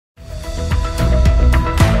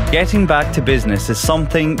Getting back to business is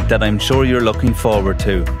something that I'm sure you're looking forward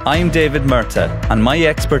to. I'm David Murtagh, and my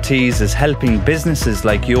expertise is helping businesses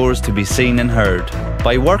like yours to be seen and heard.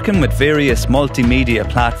 By working with various multimedia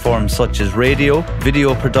platforms such as radio,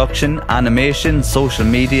 video production, animation, social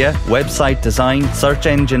media, website design, search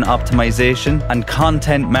engine optimization, and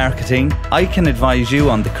content marketing, I can advise you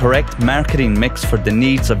on the correct marketing mix for the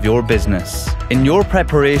needs of your business. In your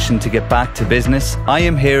preparation to get back to business, I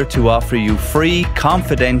am here to offer you free,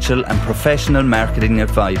 confidential and professional marketing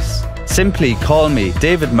advice. Simply call me,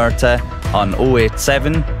 David Murtagh, on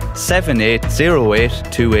 087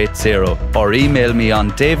 7808 280 or email me on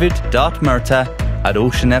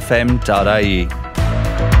david.murtagh@oceanfm.ie.